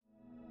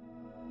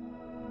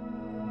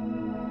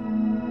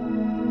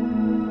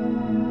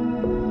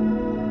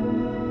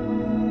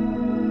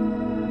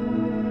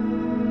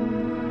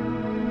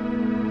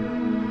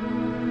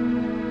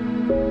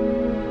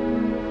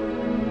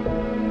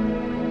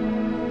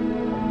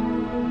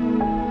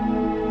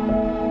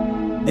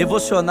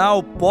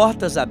Devocional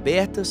Portas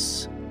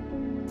Abertas,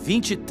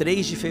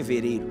 23 de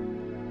fevereiro.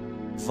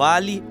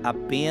 Vale a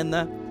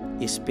pena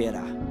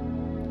esperar.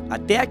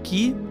 Até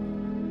aqui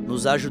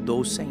nos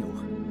ajudou o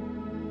Senhor.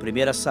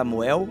 1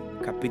 Samuel,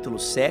 capítulo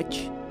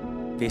 7,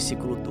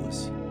 versículo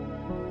 12.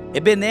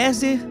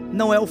 Ebenezer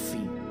não é o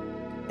fim,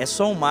 é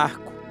só um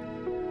marco,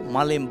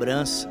 uma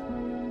lembrança,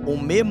 um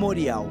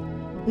memorial,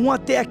 um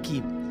até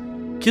aqui,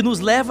 que nos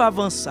leva a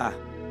avançar,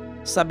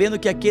 sabendo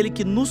que aquele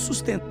que nos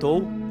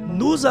sustentou,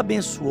 nos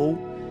abençoou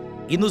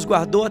e nos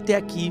guardou até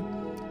aqui,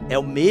 é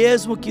o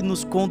mesmo que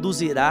nos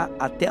conduzirá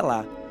até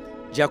lá,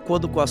 de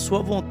acordo com a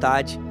sua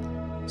vontade,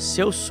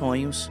 seus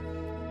sonhos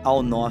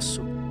ao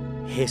nosso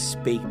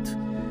respeito.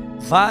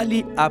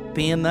 Vale a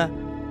pena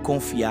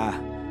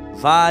confiar,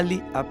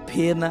 vale a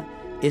pena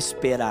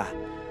esperar,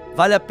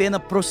 vale a pena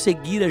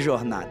prosseguir a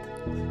jornada,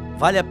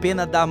 vale a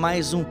pena dar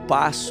mais um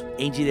passo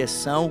em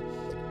direção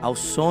aos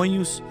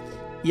sonhos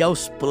e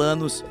aos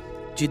planos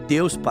de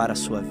Deus para a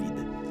sua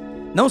vida.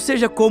 Não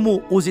seja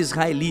como os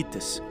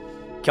israelitas,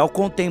 que ao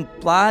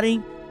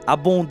contemplarem a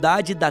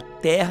bondade da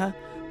terra,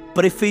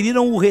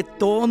 preferiram o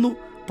retorno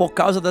por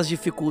causa das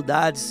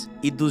dificuldades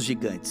e dos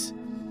gigantes.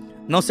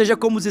 Não seja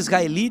como os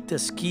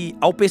israelitas que,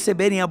 ao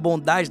perceberem a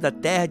bondade da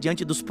terra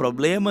diante dos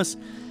problemas,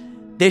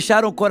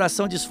 deixaram o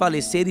coração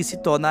desfalecer e se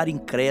tornar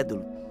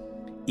incrédulo,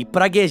 e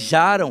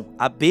praguejaram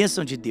a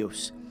bênção de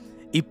Deus,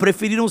 e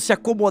preferiram se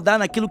acomodar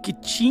naquilo que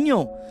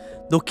tinham,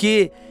 do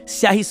que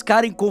se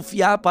arriscar em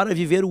confiar para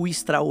viver o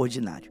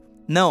extraordinário.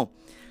 Não,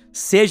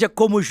 seja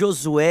como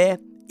Josué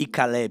e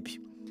Caleb.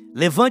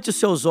 Levante os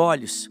seus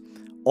olhos,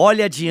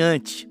 olhe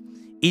adiante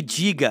e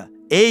diga: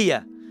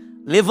 eia,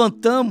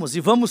 levantamos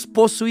e vamos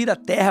possuir a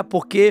terra,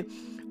 porque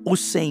o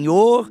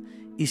Senhor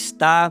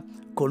está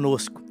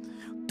conosco.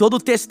 Todo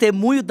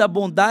testemunho da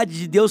bondade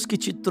de Deus que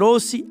te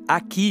trouxe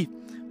aqui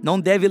não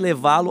deve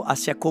levá-lo a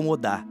se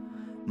acomodar,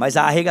 mas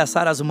a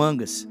arregaçar as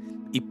mangas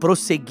e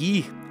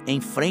prosseguir em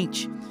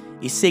frente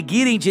e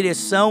seguir em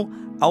direção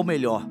ao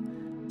melhor,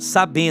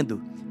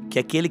 sabendo que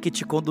aquele que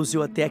te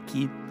conduziu até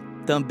aqui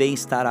também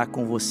estará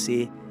com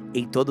você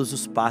em todos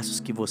os passos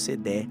que você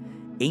der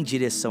em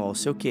direção ao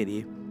seu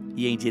querer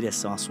e em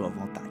direção à sua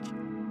vontade.